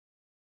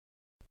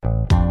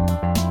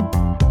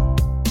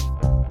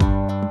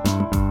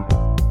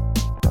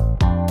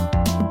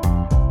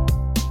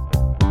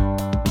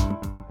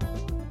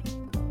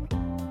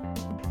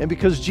And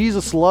because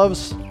Jesus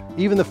loves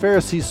even the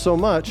Pharisees so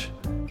much,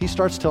 he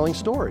starts telling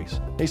stories.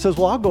 And he says,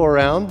 well, I'll go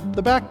around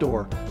the back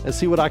door and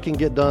see what I can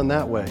get done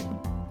that way.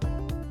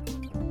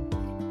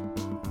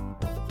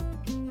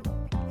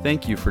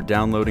 Thank you for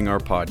downloading our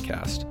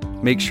podcast.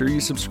 Make sure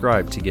you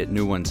subscribe to get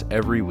new ones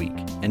every week.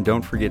 And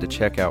don't forget to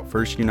check out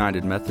First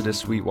United Methodist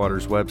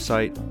Sweetwater's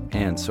website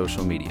and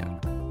social media.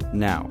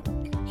 Now,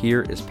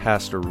 here is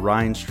Pastor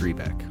Ryan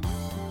Strebeck.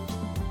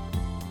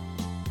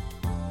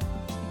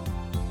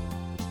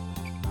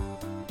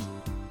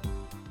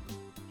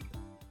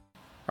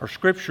 Our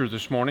scripture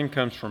this morning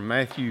comes from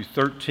Matthew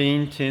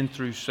 13, 10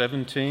 through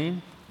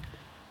 17.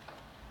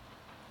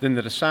 Then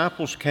the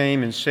disciples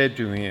came and said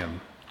to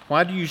him,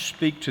 "Why do you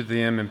speak to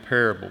them in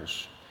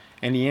parables?"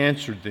 And he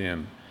answered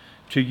them,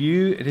 "To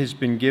you it has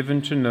been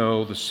given to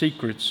know the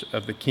secrets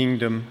of the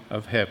kingdom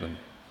of heaven,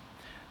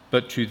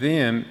 but to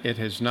them it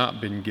has not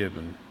been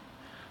given.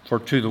 For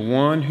to the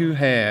one who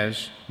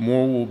has,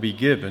 more will be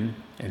given,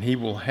 and he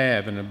will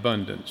have in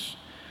abundance.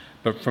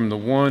 But from the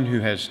one who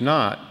has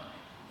not,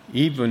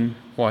 even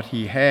what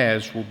he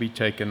has will be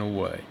taken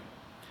away.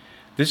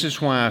 This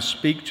is why I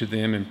speak to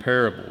them in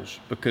parables,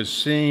 because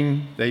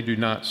seeing they do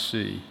not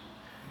see,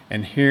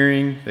 and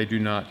hearing they do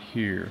not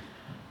hear,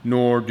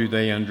 nor do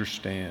they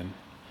understand.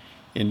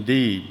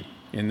 Indeed,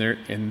 in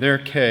their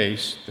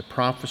case, the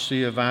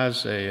prophecy of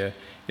Isaiah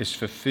is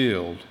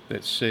fulfilled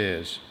that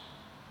says,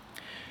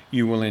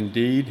 'You will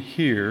indeed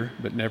hear,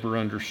 but never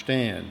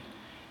understand,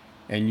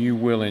 and you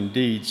will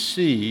indeed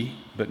see,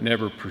 but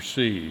never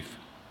perceive.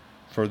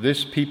 For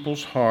this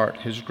people's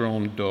heart has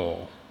grown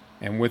dull,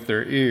 and with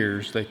their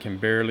ears they can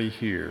barely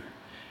hear,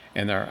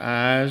 and their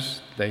eyes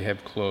they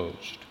have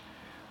closed,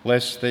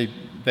 lest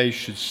they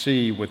should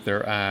see with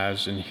their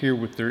eyes and hear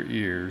with their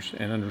ears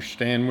and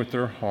understand with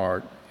their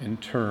heart and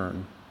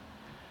turn,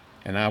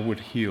 and I would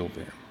heal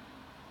them.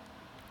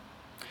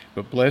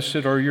 But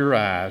blessed are your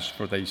eyes,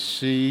 for they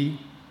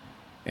see,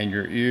 and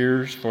your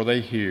ears, for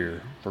they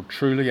hear. For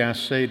truly I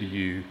say to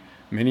you,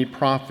 many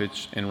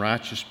prophets and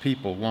righteous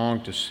people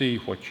long to see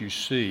what you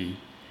see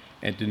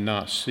and did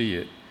not see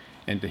it,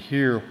 and to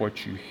hear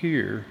what you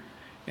hear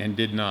and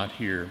did not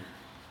hear."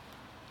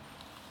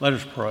 Let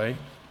us pray.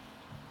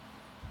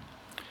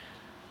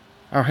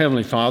 Our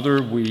Heavenly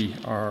Father, we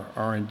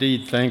are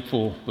indeed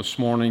thankful this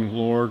morning,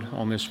 Lord,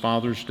 on this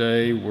Father's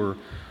Day. We're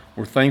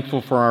thankful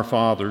for our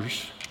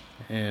fathers,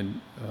 and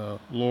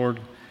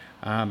Lord,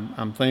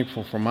 I'm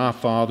thankful for my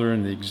father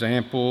and the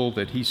example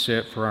that he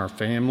set for our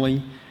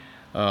family.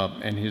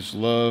 And his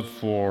love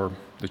for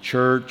the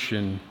church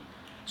and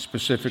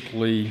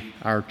specifically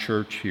our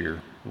church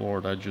here.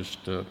 Lord, I just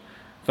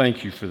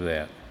thank you for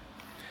that.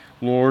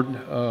 Lord,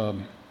 a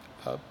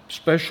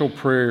special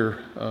prayer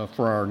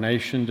for our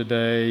nation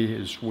today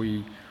as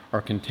we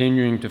are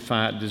continuing to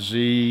fight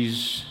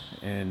disease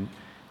and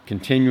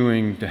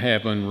continuing to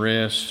have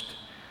unrest.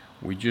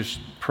 We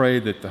just pray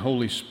that the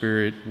Holy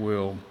Spirit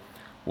will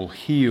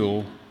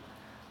heal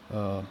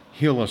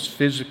us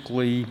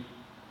physically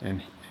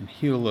and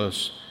heal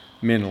us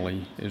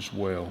mentally as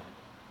well.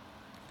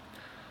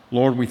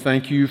 Lord, we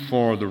thank you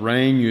for the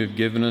rain you have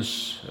given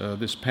us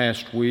this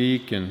past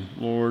week, and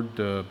Lord,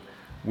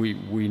 we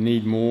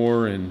need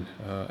more, and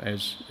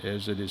as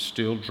it is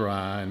still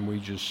dry, and we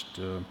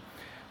just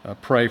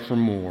pray for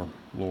more,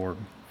 Lord.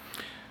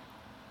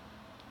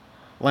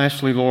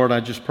 Lastly, Lord, I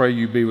just pray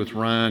you be with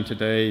Ryan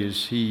today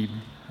as he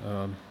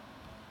and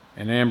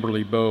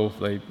Amberly both,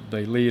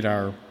 they lead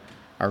our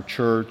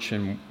church,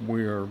 and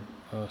we are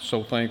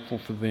so thankful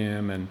for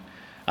them. And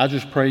I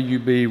just pray you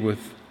be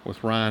with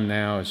Ryan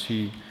now as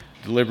he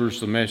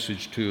delivers the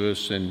message to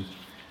us. And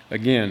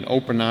again,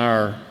 open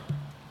our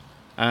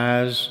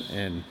eyes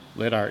and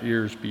let our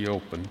ears be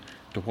open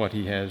to what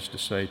he has to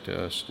say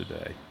to us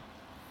today.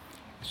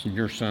 It's in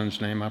your Son's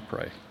name I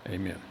pray.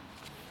 Amen.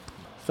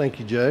 Thank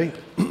you, Jay.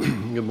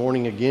 Good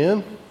morning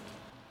again.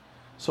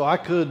 So I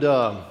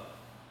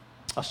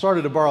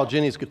started to borrow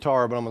Jenny's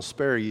guitar, but I'm going to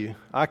spare you.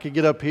 I could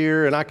get up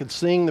here and I could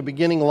sing the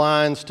beginning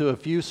lines to a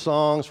few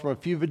songs from a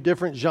few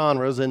different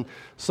genres, and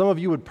some of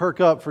you would perk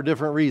up for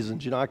different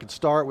reasons. You know, I could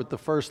start with the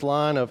first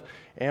line of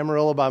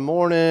Amarillo by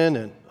Morning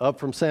and Up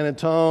from San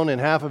Antonio, and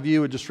half of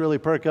you would just really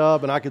perk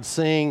up, and I could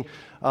sing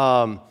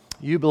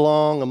You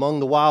Belong Among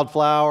the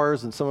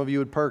Wildflowers, and some of you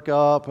would perk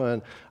up,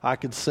 and I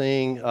could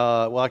sing,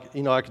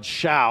 I could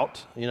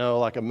shout,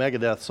 like a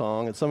Megadeth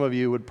song, and some of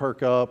you would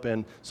perk up.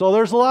 And so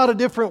there's a lot of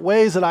different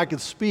ways that I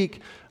could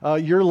speak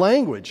your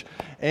language.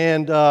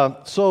 And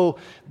so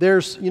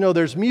there's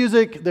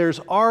music, there's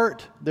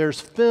art,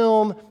 there's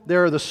film,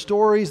 there are the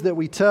stories that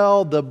we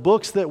tell, the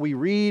books that we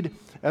read,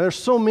 and there's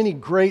so many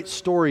great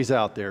stories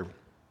out there.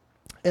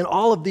 And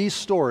all of these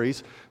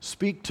stories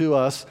speak to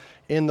us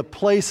in the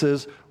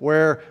places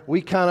where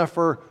we kind of,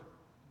 for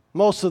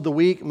most of the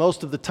week,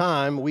 most of the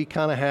time, we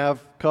kind of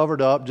have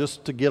covered up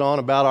just to get on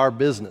about our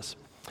business.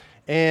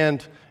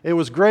 And it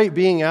was great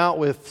being out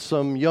with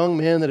some young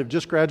men that have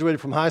just graduated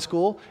from high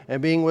school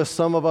and being with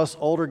some of us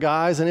older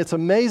guys. And it's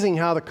amazing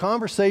how the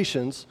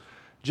conversations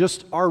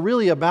just are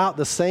really about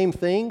the same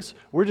things.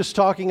 We're just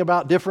talking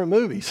about different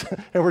movies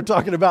and we're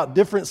talking about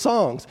different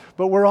songs,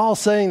 but we're all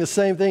saying the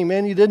same thing.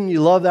 Man,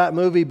 you love that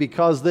movie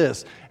because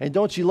this, and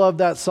don't you love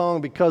that song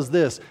because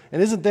this,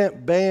 and isn't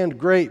that band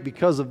great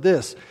because of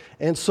this?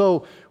 And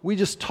so we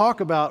just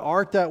talk about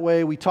art that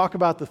way. We talk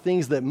about the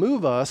things that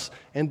move us,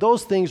 and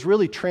those things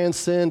really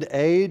transcend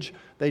age.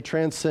 They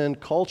transcend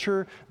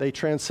culture, they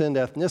transcend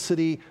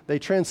ethnicity, they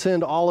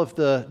transcend all of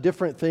the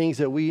different things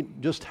that we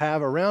just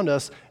have around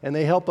us, and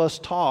they help us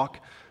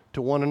talk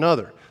to one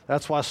another.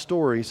 That's why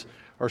stories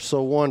are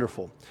so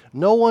wonderful.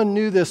 No one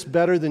knew this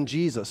better than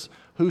Jesus,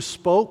 who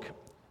spoke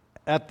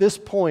at this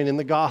point in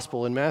the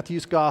gospel, in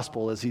Matthew's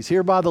gospel, as he's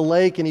here by the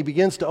lake and he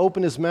begins to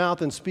open his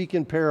mouth and speak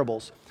in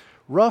parables.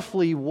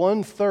 Roughly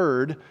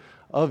 1/3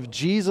 of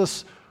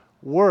Jesus'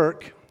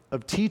 work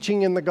of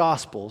teaching in the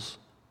gospels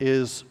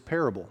is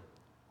parable.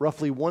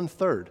 Roughly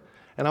 1/3.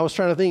 And I was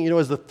trying to think,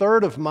 is the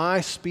third of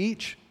my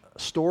speech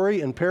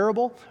story and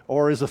parable,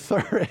 or is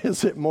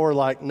it more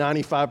like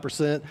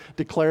 95%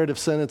 declarative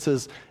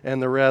sentences and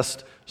the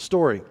rest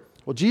story?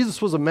 Well, Jesus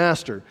was a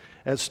master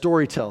at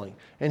storytelling,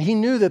 and he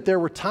knew that there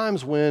were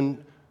times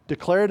when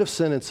declarative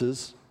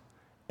sentences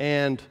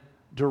and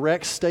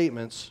direct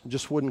statements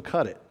just wouldn't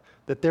cut it.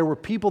 That there were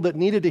people that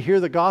needed to hear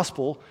the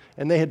gospel,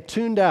 and they had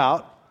tuned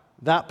out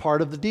that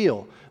part of the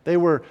deal. They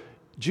were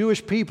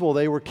Jewish people,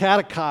 they were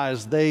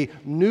catechized, they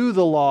knew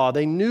the law,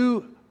 they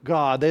knew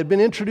God, they had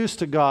been introduced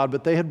to God,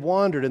 but they had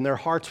wandered and their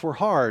hearts were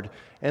hard.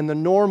 And the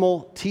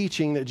normal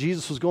teaching that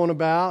Jesus was going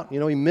about,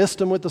 he missed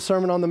them with the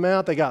Sermon on the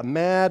Mount, they got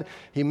mad,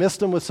 he missed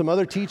them with some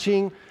other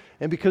teaching,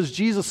 and because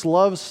Jesus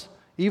loves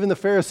even the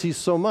Pharisees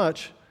so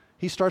much,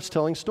 he starts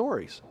telling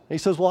stories. And he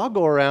says, well, I'll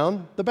go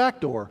around the back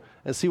door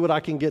and see what I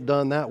can get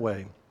done that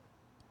way.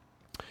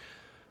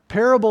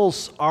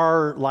 Parables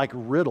are like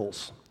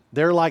riddles.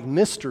 They're like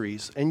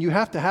mysteries, and you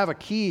have to have a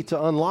key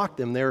to unlock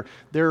them. They're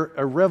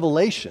a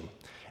revelation.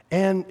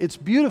 And it's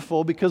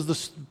beautiful because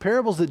the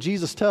parables that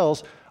Jesus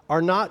tells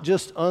are not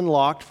just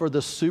unlocked for the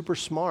super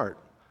smart.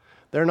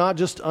 They're not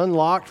just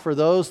unlocked for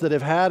those that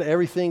have had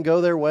everything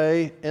go their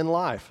way in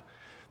life.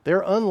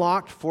 They're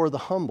unlocked for the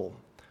humble.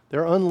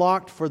 They're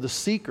unlocked for the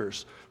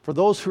seekers, for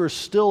those who are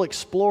still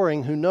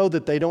exploring, who know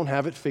that they don't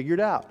have it figured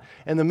out.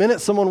 And the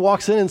minute someone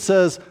walks in and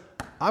says,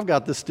 I've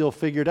got this still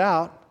figured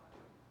out,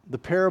 the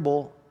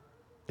parable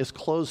is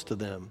closed to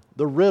them.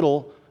 The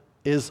riddle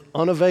is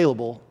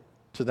unavailable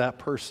to that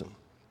person.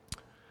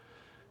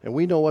 And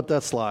we know what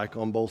that's like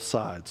on both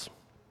sides.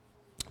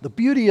 The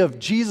beauty of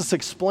Jesus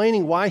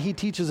explaining why he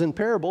teaches in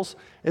parables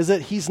is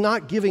that he's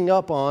not giving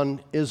up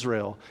on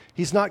Israel.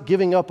 He's not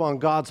giving up on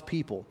God's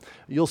people.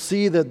 You'll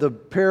see that the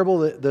parable,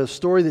 the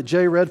story that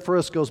Jay read for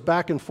us, goes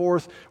back and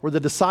forth where the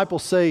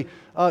disciples say,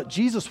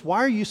 Jesus, why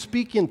are you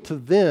speaking to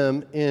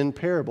them in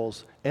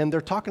parables? And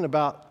they're talking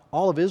about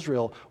all of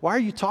Israel. Why are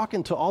you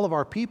talking to all of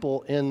our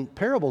people in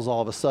parables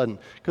all of a sudden?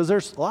 Because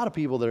there's a lot of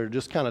people that are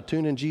just kind of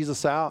tuning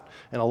Jesus out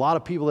and a lot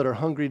of people that are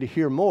hungry to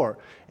hear more.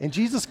 And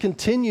Jesus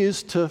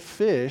continues to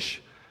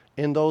fish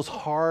in those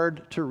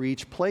hard to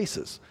reach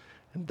places.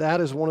 And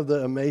that is one of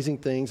the amazing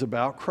things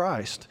about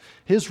Christ.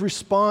 His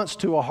response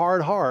to a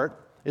hard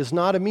heart is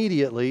not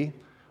immediately,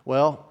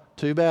 well,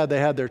 too bad they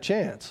had their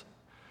chance.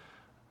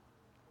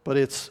 But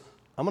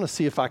I'm going to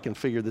see if I can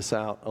figure this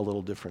out a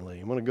little differently.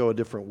 I'm going to go a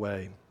different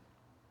way.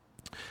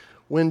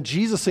 When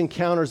Jesus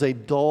encounters a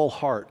dull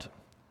heart,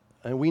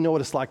 and we know what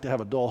it's like to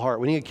have a dull heart,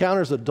 when he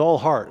encounters a dull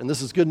heart, and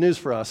this is good news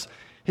for us,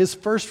 his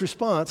first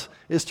response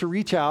is to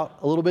reach out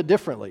a little bit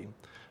differently.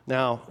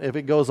 Now, if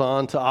it goes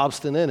on to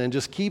obstinate and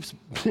just keeps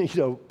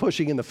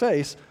pushing in the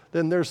face,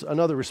 then there's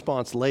another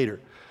response later.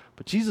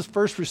 But Jesus'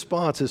 first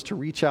response is to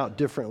reach out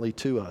differently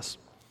to us.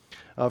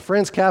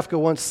 Franz Kafka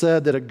once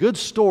said that a good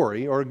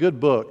story or a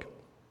good book,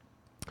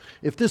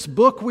 if this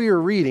book we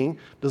are reading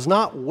does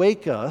not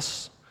wake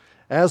us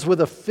as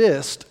with a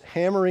fist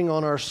hammering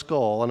on our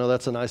skull, I know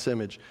that's a nice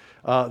image,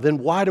 then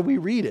why do we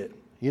read it?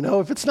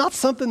 If it's not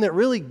something that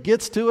really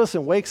gets to us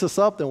and wakes us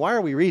up, then why are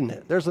we reading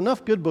it? There's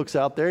enough good books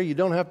out there. You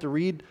don't have to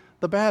read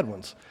the bad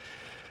ones.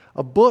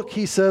 A book,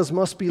 he says,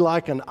 must be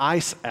like an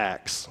ice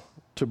axe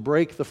to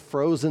break the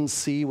frozen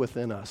sea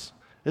within us.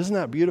 Isn't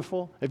that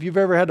beautiful? If you've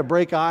ever had to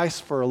break ice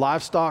for a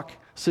livestock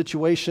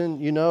situation,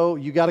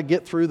 you got to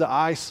get through the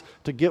ice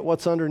to get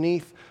what's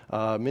underneath.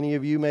 Many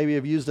of you maybe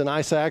have used an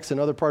ice axe in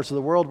other parts of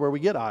the world where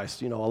we get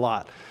ice, a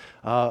lot.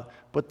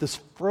 But this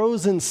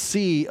frozen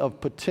sea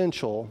of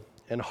potential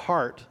and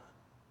heart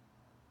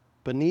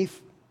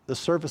beneath the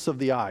surface of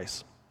the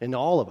ice in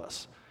all of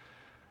us,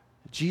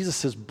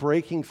 Jesus is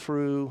breaking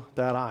through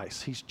that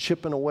ice. He's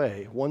chipping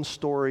away one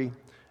story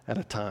at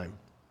a time.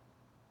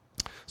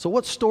 So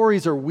what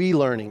stories are we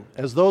learning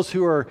as those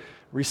who are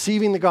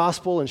receiving the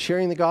gospel and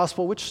sharing the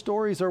gospel? Which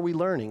stories are we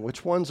learning?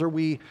 Which ones are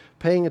we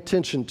paying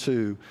attention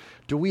to?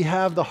 Do we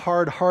have the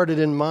hard-hearted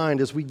in mind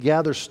as we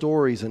gather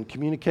stories and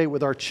communicate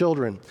with our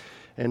children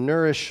and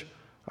nourish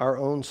our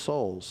own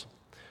souls?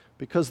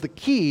 Because the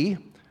key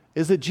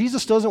is that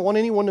Jesus doesn't want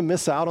anyone to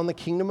miss out on the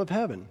kingdom of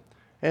heaven.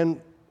 And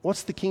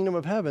what's the kingdom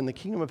of heaven? The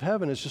kingdom of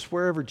heaven is just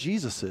wherever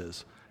Jesus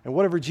is. and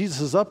whatever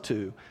Jesus is up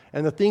to,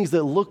 and the things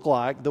that look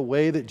like the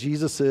way that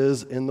Jesus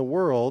is in the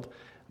world,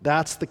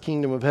 that's the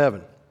kingdom of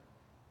heaven.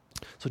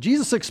 So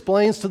Jesus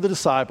explains to the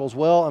disciples,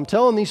 well, I'm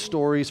telling these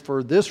stories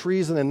for this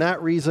reason and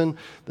that reason,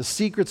 the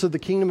secrets of the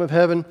kingdom of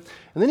heaven.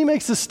 And then he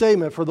makes this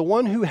statement, for the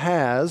one who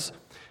has,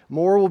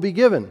 more will be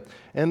given,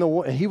 and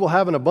he will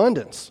have an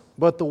abundance.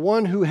 But the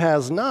one who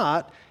has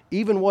not,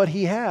 even what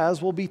he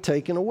has will be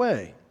taken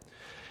away.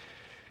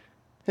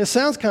 It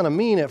sounds kind of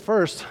mean at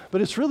first,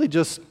 but it's really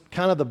just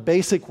kind of the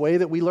basic way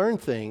that we learn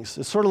things.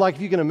 It's sort of like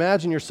if you can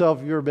imagine yourself,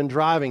 if you've ever been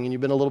driving and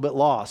you've been a little bit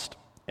lost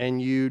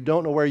and you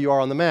don't know where you are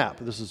on the map.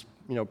 This is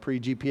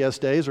pre-GPS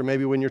days, or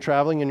maybe when you're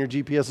traveling and your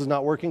GPS is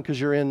not working because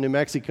you're in New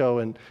Mexico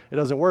and it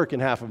doesn't work in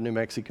half of New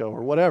Mexico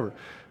or whatever.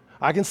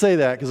 I can say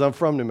that because I'm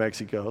from New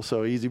Mexico,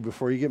 so easy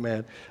before you get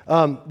mad.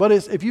 But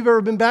if you've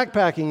ever been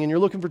backpacking and you're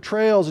looking for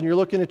trails and you're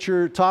looking at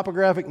your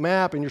topographic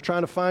map and you're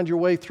trying to find your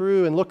way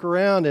through and look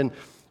around and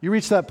you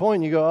reach that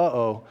point and you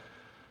go,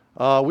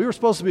 we were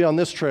supposed to be on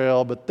this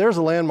trail, but there's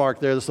a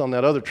landmark there that's on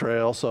that other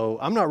trail, so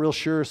I'm not real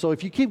sure. So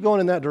if you keep going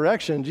in that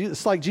direction,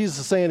 it's like Jesus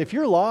is saying, if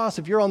you're lost,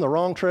 if you're on the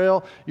wrong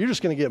trail, you're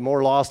just going to get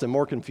more lost and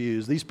more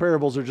confused. These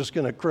parables are just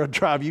going to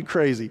drive you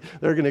crazy.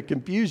 They're going to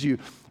confuse you.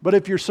 But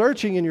if you're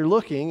searching and you're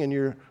looking and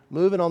you're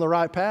moving on the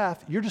right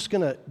path, there's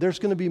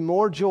going to be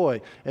more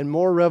joy and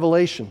more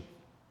revelation.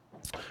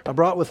 I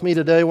brought with me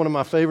today one of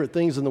my favorite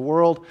things in the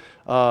world,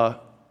 a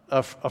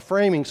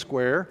framing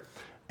square.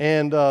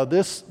 And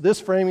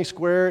this framing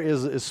square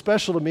is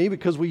special to me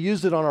because we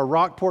used it on our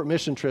Rockport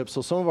mission trip.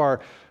 So some of our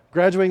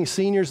graduating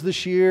seniors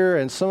this year,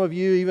 and some of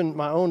you, even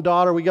my own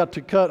daughter, we got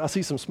to cut. I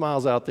see some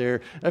smiles out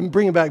there. I'm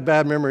bringing back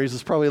bad memories.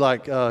 It's probably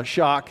like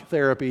shock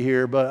therapy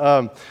here.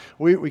 But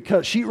we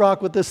cut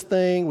sheetrock with this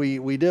thing.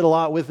 We did a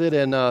lot with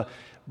it.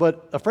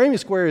 But a framing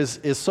square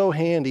is so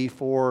handy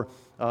for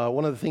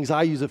one of the things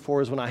I use it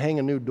for is when I hang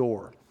a new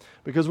door.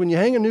 Because when you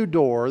hang a new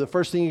door, the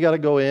first thing you got to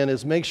go in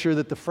is make sure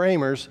that the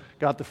framers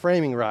got the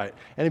framing right.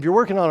 And if you're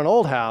working on an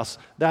old house,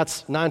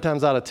 that's 9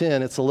 times out of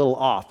 10, it's a little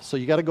off. So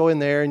you got to go in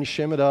there and you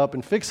shim it up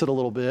and fix it a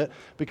little bit.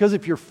 Because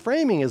if your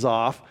framing is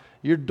off,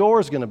 your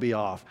door's going to be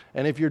off.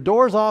 And if your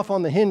door's off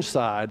on the hinge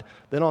side,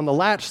 then on the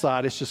latch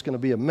side, it's just going to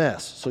be a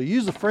mess. So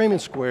use the framing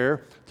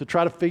square to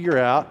try to figure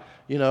out,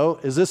 do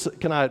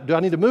I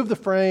need to move the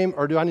frame,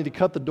 or do I need to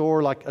cut the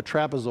door like a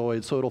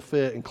trapezoid so it'll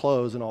fit and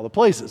close in all the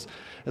places?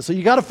 And so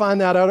you got to find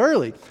that out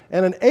early.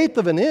 And 1/8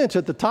 of an inch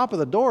at the top of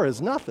the door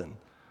is nothing.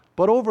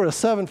 But over a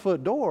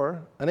 7-foot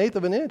door, 1/8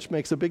 of an inch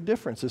makes a big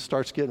difference. It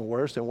starts getting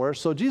worse and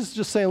worse. So Jesus is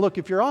just saying, look,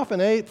 if you're off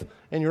 1/8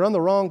 and you're on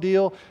the wrong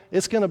deal,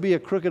 it's going to be a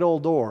crooked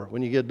old door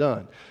when you get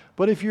done.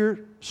 But if you're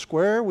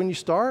square when you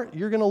start,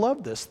 you're going to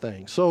love this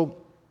thing. So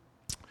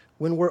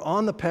when we're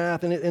on the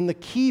path, and the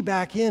key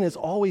back in is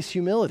always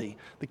humility.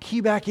 The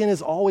key back in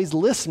is always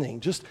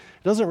listening. It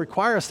doesn't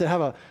require us to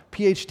have a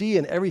PhD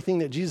in everything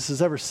that Jesus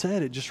has ever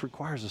said. It just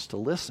requires us to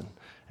listen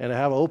and to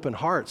have open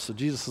hearts. So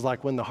Jesus is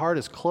like, when the heart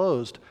is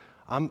closed,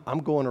 I'm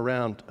going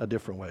around a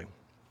different way.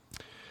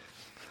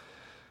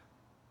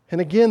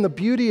 And again, the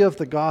beauty of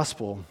the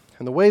gospel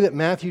and the way that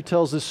Matthew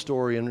tells this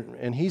story,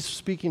 and he's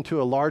speaking to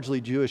a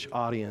largely Jewish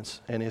audience,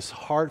 and his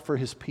heart for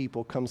his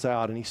people comes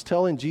out, and he's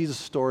telling Jesus'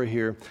 story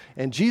here.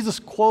 And Jesus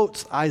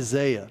quotes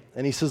Isaiah,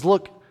 and he says,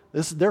 look,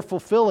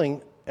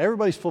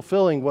 everybody's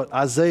fulfilling what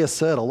Isaiah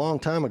said a long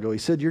time ago. He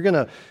said, you're going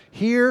to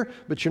hear,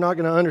 but you're not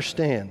going to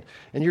understand.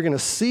 And you're going to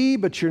see,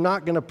 but you're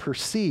not going to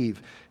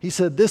perceive. He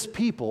said, this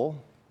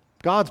people,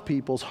 God's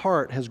people's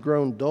heart has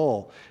grown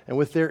dull, and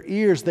with their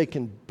ears they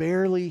can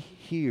barely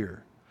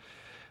hear.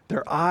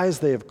 Their eyes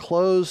they have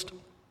closed.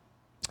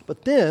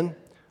 But then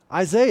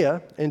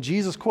Isaiah, and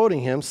Jesus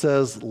quoting him,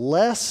 says,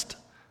 lest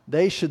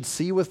they should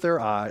see with their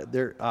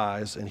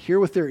eyes and hear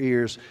with their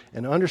ears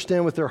and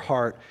understand with their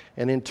heart,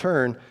 and in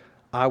turn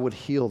I would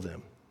heal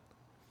them.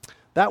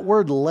 That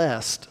word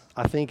lest,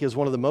 I think, is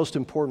one of the most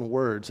important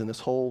words in this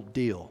whole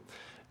deal.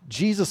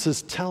 Jesus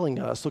is telling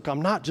us, look,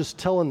 I'm not just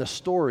telling the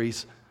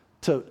stories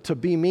to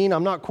be mean.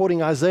 I'm not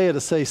quoting Isaiah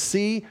to say,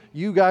 see,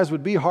 you guys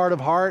would be hard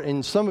of heart,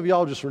 and some of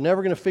y'all just were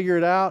never going to figure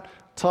it out.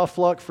 Tough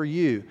luck for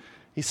you.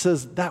 He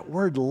says that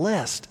word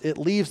lest, it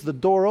leaves the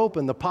door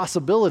open, the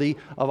possibility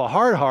of a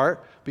hard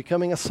heart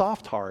becoming a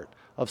soft heart,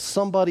 of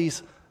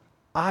somebody's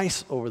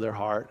ice over their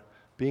heart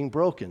being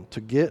broken, to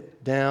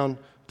get down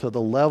to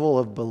the level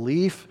of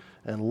belief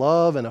and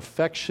love and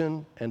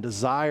affection and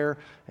desire.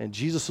 And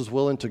Jesus is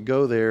willing to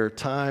go there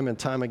time and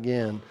time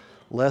again,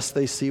 lest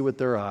they see with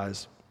their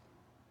eyes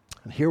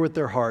and hear with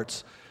their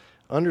hearts,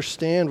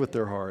 understand with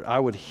their heart, I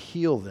would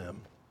heal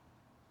them.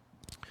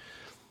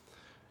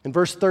 In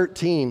verse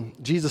 13,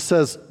 Jesus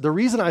says, the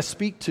reason I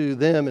speak to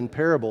them in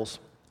parables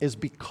is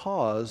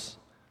because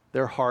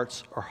their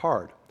hearts are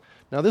hard.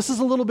 Now, this is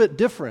a little bit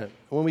different.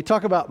 When we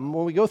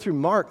go through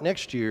Mark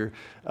next year,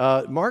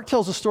 Mark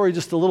tells the story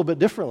just a little bit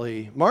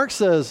differently. Mark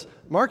has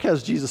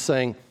Jesus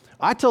saying,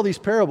 I tell these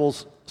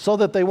parables so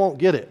that they won't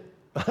get it.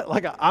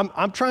 Like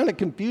I'm trying to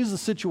confuse the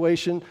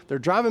situation. They're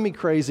driving me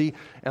crazy,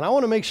 and I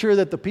want to make sure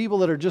that the people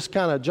that are just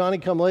kind of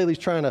Johnny-come-latelys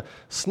trying to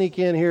sneak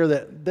in here,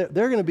 that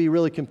they're going to be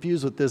really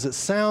confused with this. It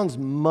sounds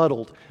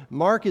muddled.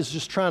 Mark is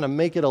just trying to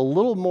make it a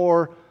little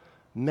more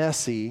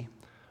messy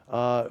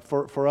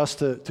for us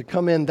to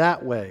come in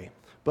that way.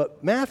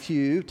 But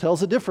Matthew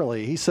tells it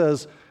differently.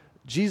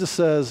 Jesus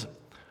says,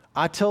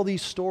 I tell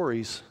these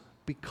stories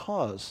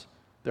because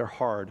they're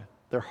hard.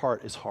 Their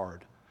heart is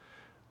hard.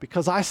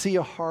 Because I see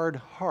a hard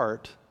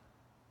heart,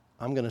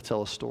 I'm going to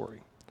tell a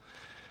story.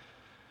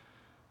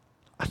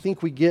 I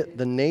think we get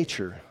the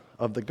nature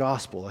of the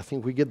gospel. I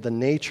think we get the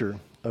nature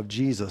of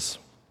Jesus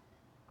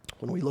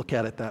when we look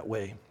at it that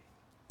way.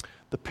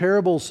 The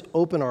parables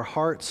open our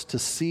hearts to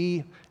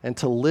see and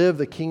to live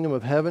the kingdom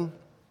of heaven.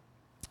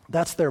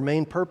 That's their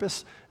main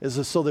purpose,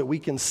 is so that we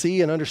can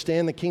see and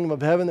understand the kingdom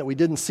of heaven that we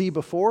didn't see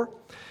before.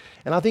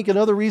 And I think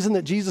another reason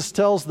that Jesus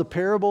tells the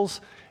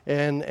parables,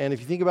 and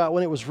if you think about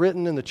when it was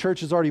written and the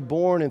church is already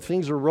born and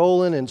things are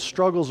rolling and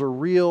struggles are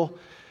real,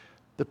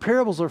 the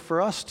parables are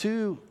for us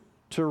too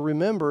to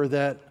remember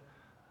that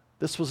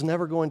this was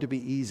never going to be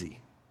easy,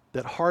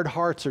 that hard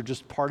hearts are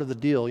just part of the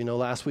deal. You know,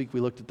 last week we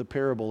looked at the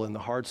parable and the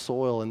hard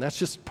soil, and that's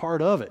just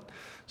part of it.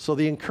 So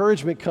the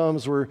encouragement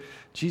comes where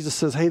Jesus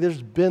says, hey,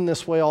 there's been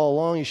this way all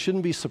along. You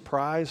shouldn't be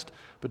surprised,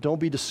 but don't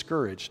be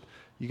discouraged.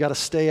 You got to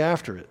stay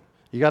after it.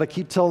 You got to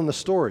keep telling the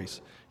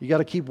stories. You got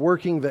to keep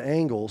working the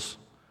angles,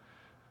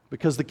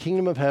 because the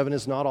kingdom of heaven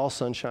is not all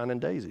sunshine and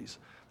daisies.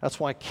 That's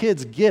why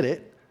kids get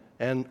it,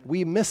 and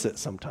we miss it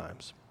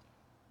sometimes.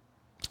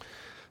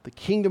 The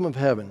kingdom of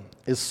heaven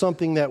is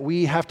something that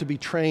we have to be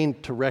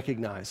trained to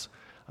recognize.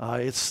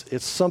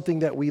 It's something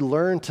that we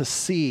learn to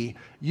see,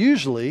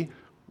 usually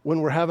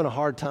when we're having a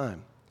hard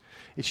time.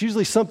 It's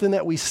usually something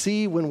that we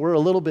see when we're a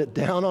little bit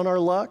down on our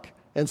luck,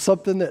 and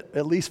something that,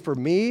 at least for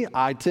me,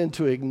 I tend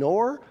to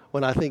ignore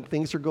when I think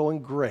things are going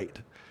great.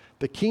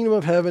 The kingdom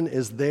of heaven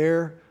is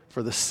there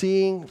for the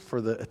seeing,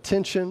 for the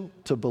attention,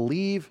 to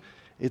believe.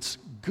 It's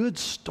good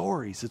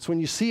stories. It's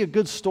when you see a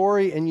good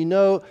story and you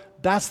know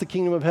that's the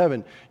kingdom of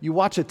heaven. You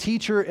watch a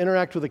teacher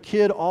interact with a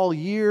kid all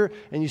year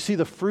and you see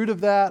the fruit of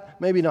that,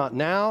 maybe not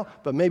now,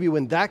 but maybe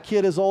when that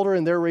kid is older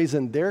and they're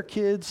raising their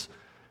kids,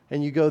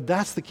 and you go,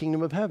 that's the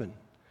kingdom of heaven.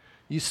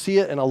 You see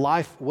it in a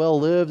life well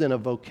lived, in a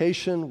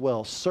vocation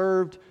well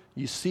served.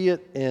 You see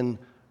it in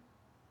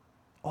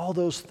all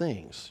those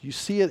things. You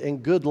see it in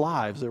good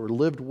lives that were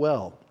lived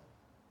well.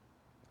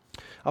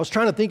 I was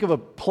trying to think of a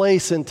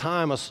place in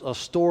time, a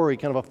story,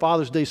 kind of a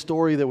Father's Day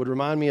story that would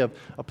remind me of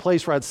a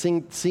place where I'd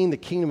seen the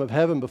kingdom of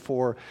heaven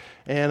before.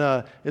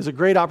 And it's a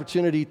great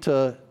opportunity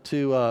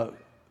to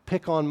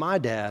pick on my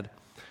dad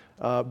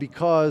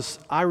because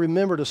I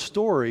remembered a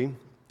story,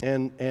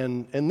 and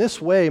in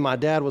this way, my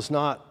dad was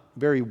not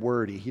very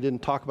wordy. He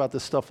didn't talk about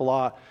this stuff a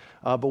lot.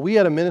 But we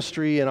had a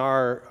ministry in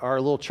our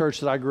little church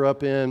that I grew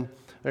up in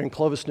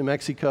Clovis, New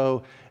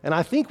Mexico, and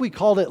I think we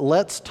called it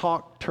Let's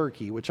Talk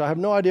Turkey, which I have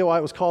no idea why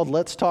it was called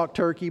Let's Talk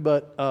Turkey,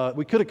 but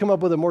we could have come up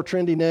with a more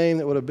trendy name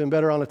that would have been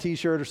better on a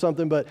t-shirt or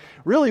something. But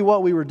really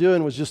what we were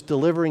doing was just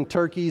delivering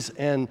turkeys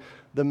and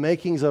the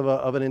makings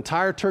of an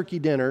entire turkey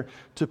dinner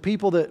to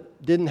people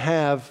that didn't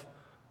have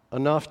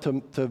enough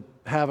to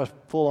have a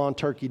full-on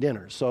turkey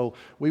dinner. So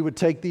we would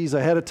take these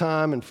ahead of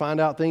time and find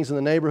out things in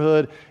the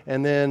neighborhood,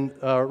 and then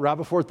right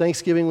before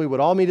Thanksgiving, we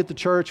would all meet at the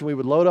church, and we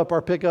would load up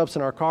our pickups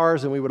and our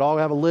cars, and we would all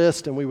have a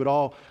list, and we would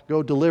all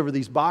go deliver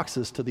these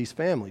boxes to these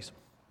families.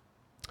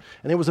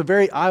 And it was a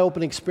very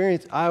eye-opening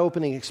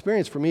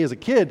experience for me as a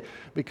kid,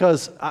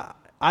 because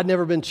I'd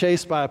never been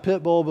chased by a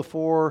pit bull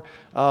before.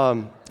 There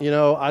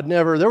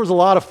was a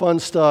lot of fun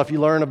stuff. You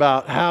learn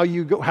about how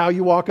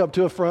you walk up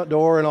to a front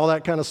door and all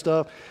that kind of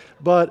stuff.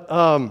 But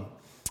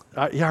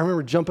I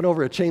remember jumping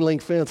over a chain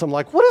link fence. I'm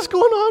like, what is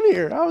going on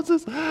here?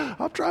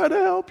 I'm trying to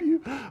help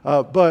you.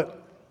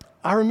 But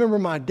I remember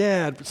my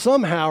dad,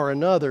 somehow or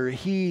another,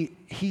 he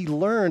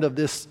learned of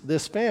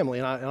this family.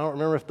 And I don't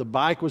remember if the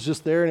bike was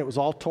just there and it was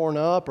all torn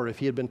up, or if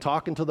he had been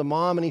talking to the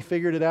mom and he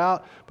figured it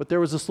out. But there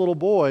was this little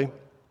boy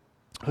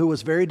who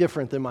was very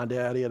different than my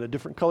dad. He had a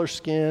different color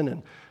skin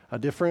and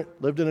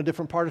lived in a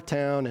different part of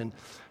town.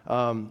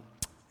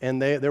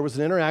 And there was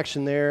an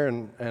interaction there,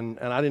 and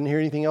I didn't hear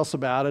anything else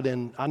about it.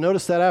 And I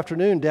noticed that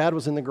afternoon, Dad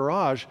was in the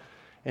garage,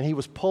 and he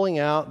was pulling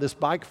out this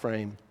bike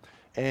frame,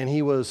 and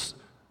he was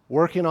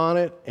working on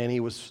it, and he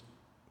was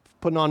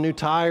putting on new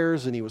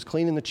tires, and he was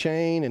cleaning the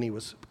chain, and he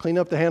was cleaning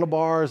up the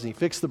handlebars, and he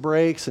fixed the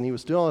brakes, and he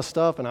was doing all this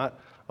stuff. And I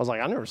was like,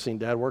 I've never seen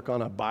Dad work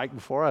on a bike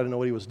before. I didn't know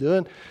what he was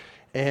doing.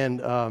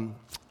 And a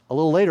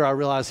little later, I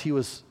realized he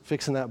was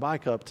fixing that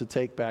bike up to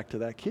take back to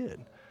that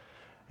kid.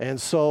 And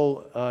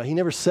so he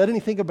never said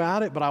anything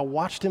about it, but I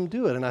watched him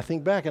do it. And I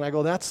think back and I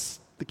go,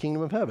 that's the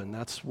kingdom of heaven.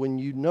 That's when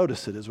you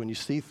notice it, is when you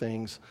see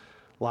things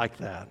like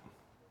that.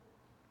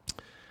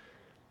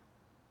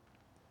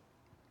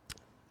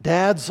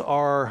 Dads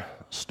are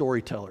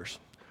storytellers.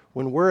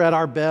 When we're at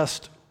our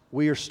best,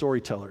 we are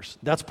storytellers.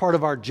 That's part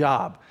of our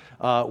job.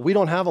 We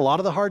don't have a lot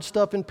of the hard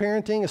stuff in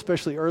parenting,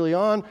 especially early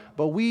on,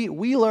 but we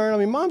learn. I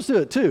mean, moms do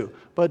it too,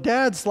 but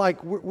dads,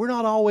 like, we're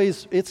not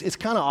always, it's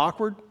kind of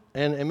awkward.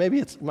 And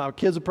maybe my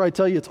kids will probably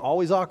tell you it's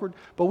always awkward,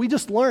 but we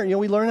just learn,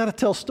 we learn how to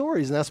tell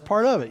stories, and that's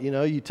part of it.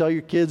 You tell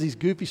your kids these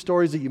goofy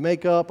stories that you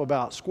make up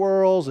about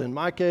squirrels, in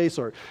my case,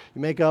 or you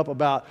make up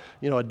about,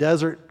 a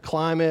desert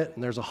climate,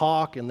 and there's a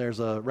hawk, and there's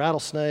a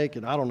rattlesnake,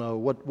 and I don't know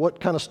what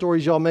kind of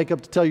stories y'all make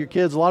up to tell your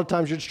kids. A lot of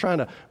times you're just trying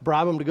to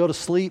bribe them to go to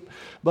sleep,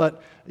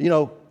 but,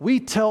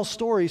 we tell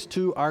stories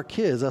to our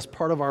kids. That's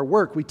part of our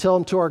work. We tell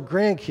them to our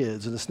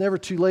grandkids, and it's never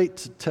too late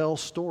to tell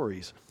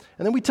stories.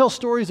 And then we tell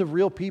stories of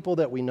real people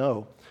that we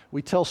know.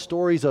 We tell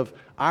stories of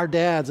our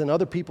dads and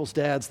other people's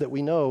dads that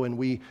we know, and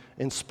we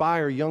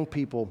inspire young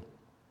people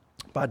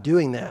by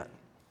doing that.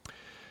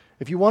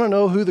 If you want to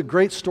know who the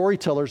great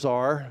storytellers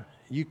are,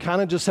 you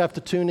kind of just have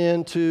to tune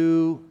in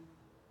to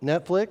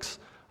Netflix.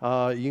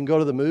 You can go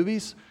to the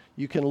movies.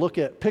 You can look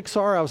at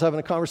Pixar. I was having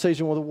a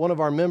conversation with one of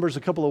our members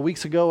a couple of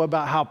weeks ago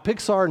about how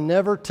Pixar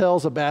never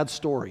tells a bad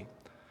story.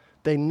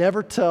 They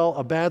never tell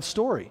a bad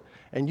story.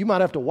 And you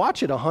might have to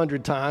watch it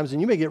 100 times,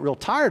 and you may get real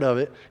tired of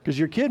it because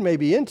your kid may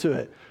be into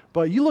it.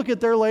 But you look at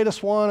their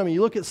latest one,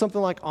 you look at something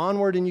like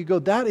Onward, and you go,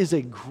 that is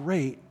a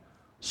great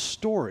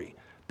story.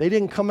 They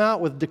didn't come out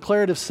with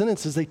declarative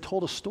sentences. They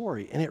told a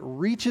story, and it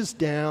reaches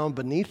down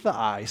beneath the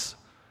ice,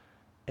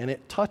 and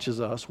it touches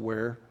us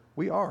where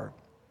we are.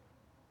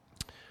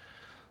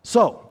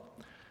 So,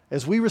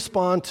 as we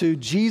respond to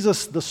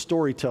Jesus the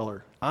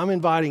storyteller, I'm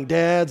inviting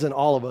dads and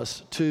all of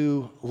us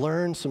to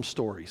learn some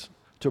stories,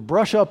 to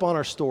brush up on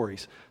our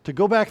stories, to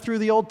go back through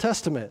the Old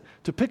Testament,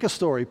 to pick a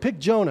story, pick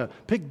Jonah,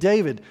 pick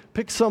David,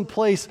 pick some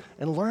place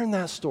and learn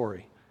that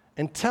story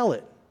and tell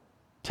it.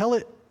 Tell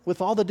it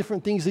with all the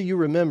different things that you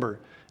remember,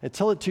 and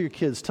tell it to your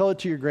kids, tell it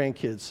to your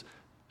grandkids.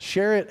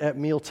 Share it at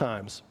meal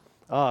times.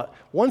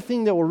 One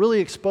thing that will really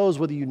expose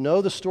whether you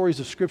know the stories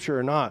of Scripture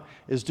or not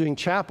is doing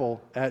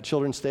chapel at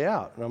Children's Day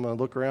Out. And I'm going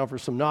to look around for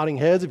some nodding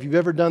heads if you've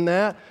ever done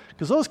that.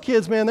 Because those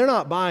kids, man, they're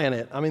not buying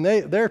it.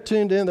 They're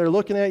tuned in, they're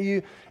looking at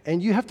you,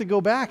 and you have to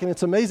go back, and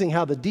it's amazing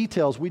how the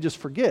details we just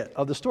forget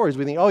of the stories.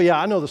 We think, oh yeah,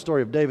 I know the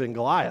story of David and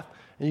Goliath.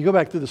 And you go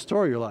back through the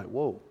story, you're like,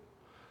 whoa,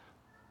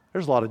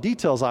 there's a lot of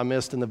details I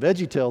missed in the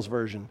VeggieTales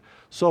version.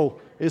 So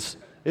it's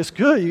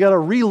good. You got to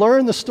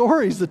relearn the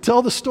stories to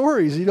tell the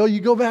stories. You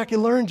go back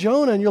and learn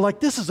Jonah, and you're like,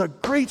 this is a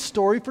great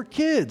story for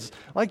kids.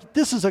 Like,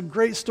 this is a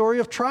great story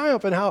of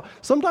triumph, and how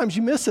sometimes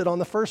you miss it on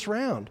the first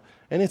round.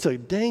 And it's a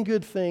dang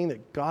good thing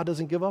that God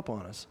doesn't give up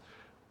on us.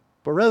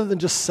 But rather than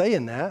just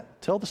saying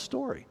that, tell the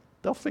story.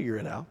 They'll figure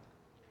it out.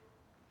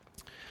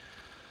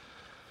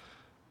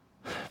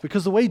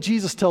 Because the way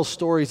Jesus tells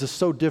stories is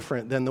so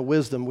different than the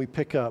wisdom we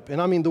pick up.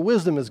 And the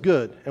wisdom is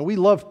good. And we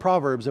love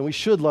Proverbs, and we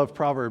should love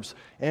Proverbs.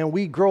 And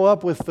we grow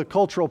up with the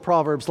cultural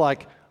proverbs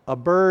like, a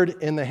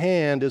bird in the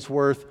hand is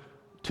worth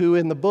two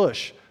in the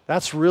bush.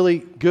 That's really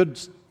good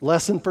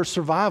lesson for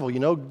survival.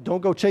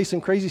 Don't go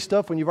chasing crazy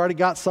stuff when you've already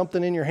got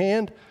something in your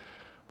hand.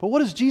 But what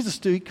does Jesus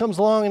do? He comes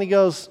along and he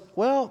goes,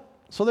 well,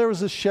 so there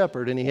was this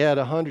shepherd, and he had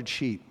 100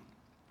 sheep.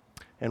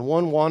 And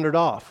one wandered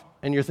off.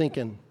 And you're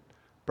thinking,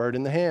 bird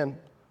in the hand,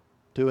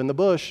 two in the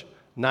bush,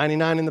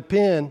 99 in the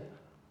pen,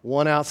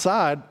 one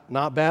outside,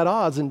 not bad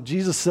odds. And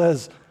Jesus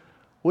says,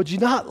 would you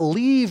not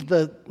leave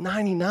the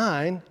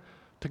 99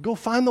 to go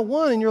find the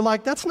one? And you're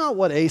like, that's not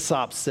what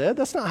Aesop said.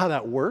 That's not how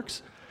that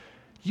works.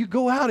 You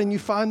go out and you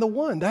find the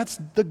one. That's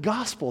the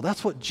gospel.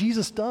 That's what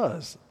Jesus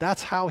does.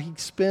 That's how he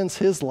spends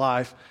his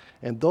life.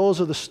 And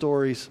those are the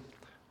stories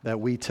that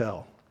we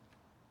tell.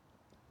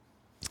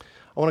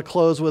 I want to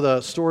close with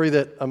a story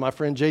that my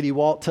friend J.D.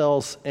 Walt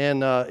tells,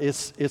 and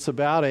it's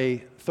about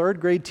a third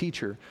grade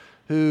teacher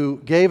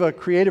who gave a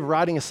creative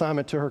writing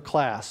assignment to her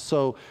class.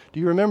 So do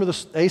you remember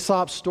the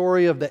Aesop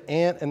story of the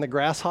ant and the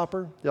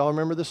grasshopper? Y'all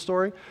remember this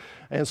story?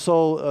 And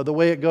so the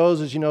way it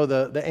goes is,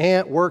 the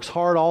ant works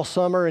hard all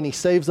summer, and he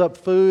saves up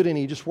food, and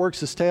he just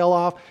works his tail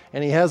off,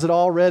 and he has it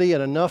all ready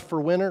and enough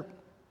for winter.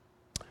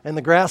 And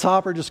the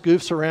grasshopper just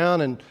goofs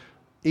around and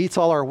eats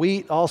all our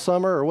wheat all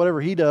summer, or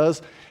whatever he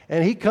does.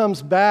 And he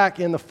comes back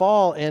in the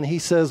fall, and he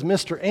says,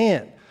 Mr.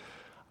 Ant,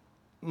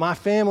 my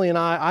family and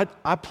I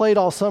played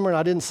all summer, and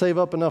I didn't save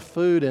up enough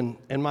food,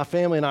 and my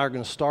family and I are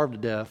going to starve to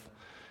death.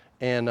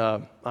 And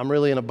I'm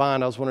really in a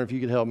bind. I was wondering if you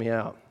could help me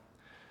out.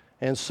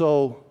 And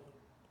so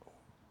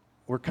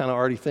we're kind of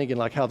already thinking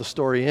like how the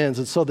story ends.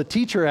 And so the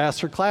teacher asks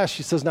her class,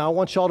 she says, now I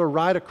want y'all to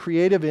write a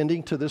creative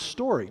ending to this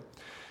story.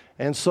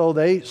 And so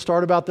they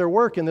start about their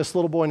work, and this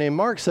little boy named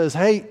Mark says,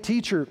 hey,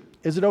 teacher,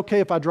 is it okay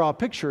if I draw a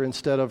picture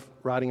instead of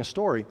writing a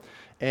story?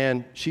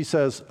 And she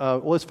says,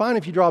 well, it's fine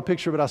if you draw a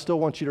picture, but I still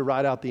want you to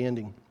write out the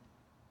ending.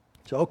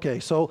 So, okay,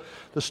 so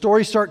the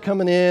stories start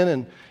coming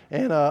in,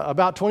 and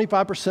about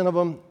 25% of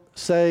them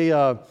say,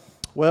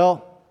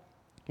 well,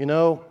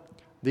 the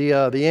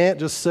ant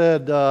just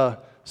said,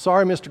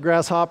 sorry, Mr.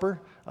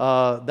 Grasshopper,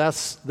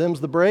 them's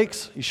the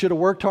breaks. You should have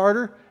worked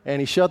harder. And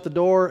he shut the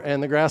door,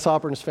 and the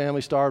grasshopper and his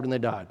family starved, and they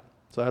died.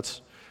 So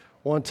that's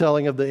one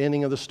telling of the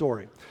ending of the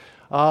story.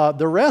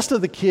 The rest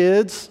of the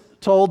kids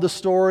told the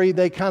story.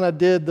 They kind of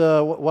did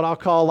what I'll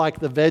call like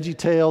the Veggie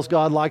Tales,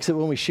 God likes it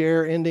when we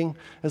share ending.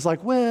 It's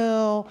like,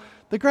 well,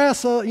 the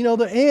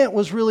the ant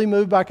was really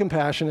moved by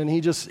compassion, and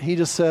he just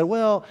said,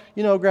 well,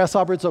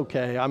 grasshopper, it's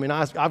okay. I mean,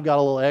 I've got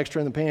a little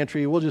extra in the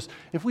pantry.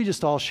 If we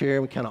just all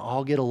share, we kind of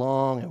all get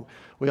along, and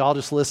we all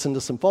just listen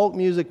to some folk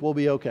music, we'll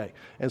be okay.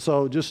 And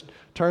so just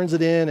turns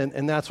it in,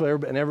 and that's what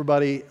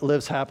everybody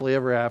lives happily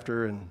ever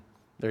after, and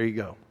there you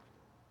go.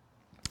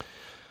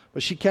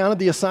 But she counted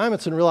the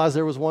assignments and realized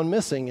there was one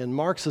missing, and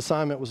Mark's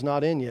assignment was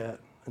not in yet.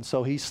 And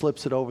so he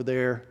slips it over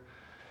there.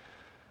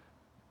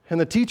 And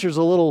the teacher's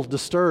a little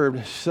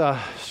disturbed.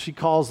 She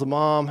calls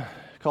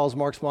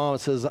Mark's mom and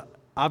says,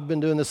 I've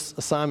been doing this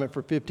assignment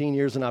for 15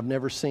 years and I've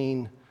never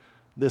seen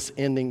this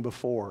ending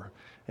before.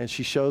 And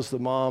she shows the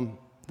mom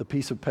the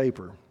piece of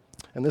paper.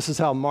 And this is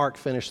how Mark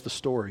finished the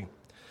story.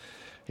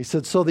 He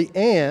said, so the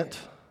ant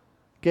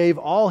gave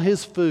all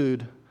his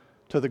food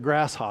to the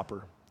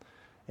grasshopper,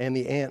 and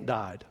the ant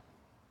died.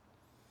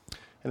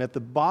 And at the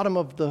bottom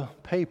of the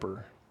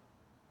paper,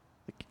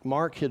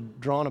 Mark had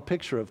drawn a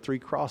picture of 3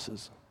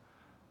 crosses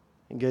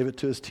and gave it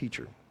to his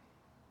teacher.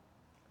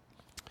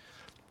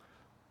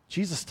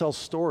 Jesus tells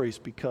stories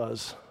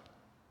because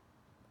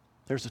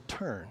there's a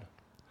turn.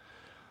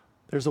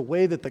 There's a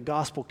way that the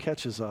gospel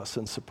catches us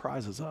and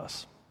surprises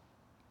us.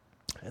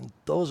 And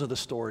those are the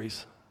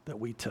stories that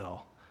we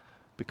tell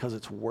because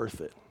it's worth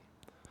it.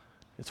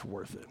 It's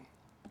worth it.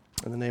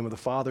 In the name of the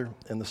Father,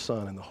 and the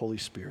Son, and the Holy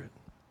Spirit.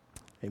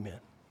 Amen.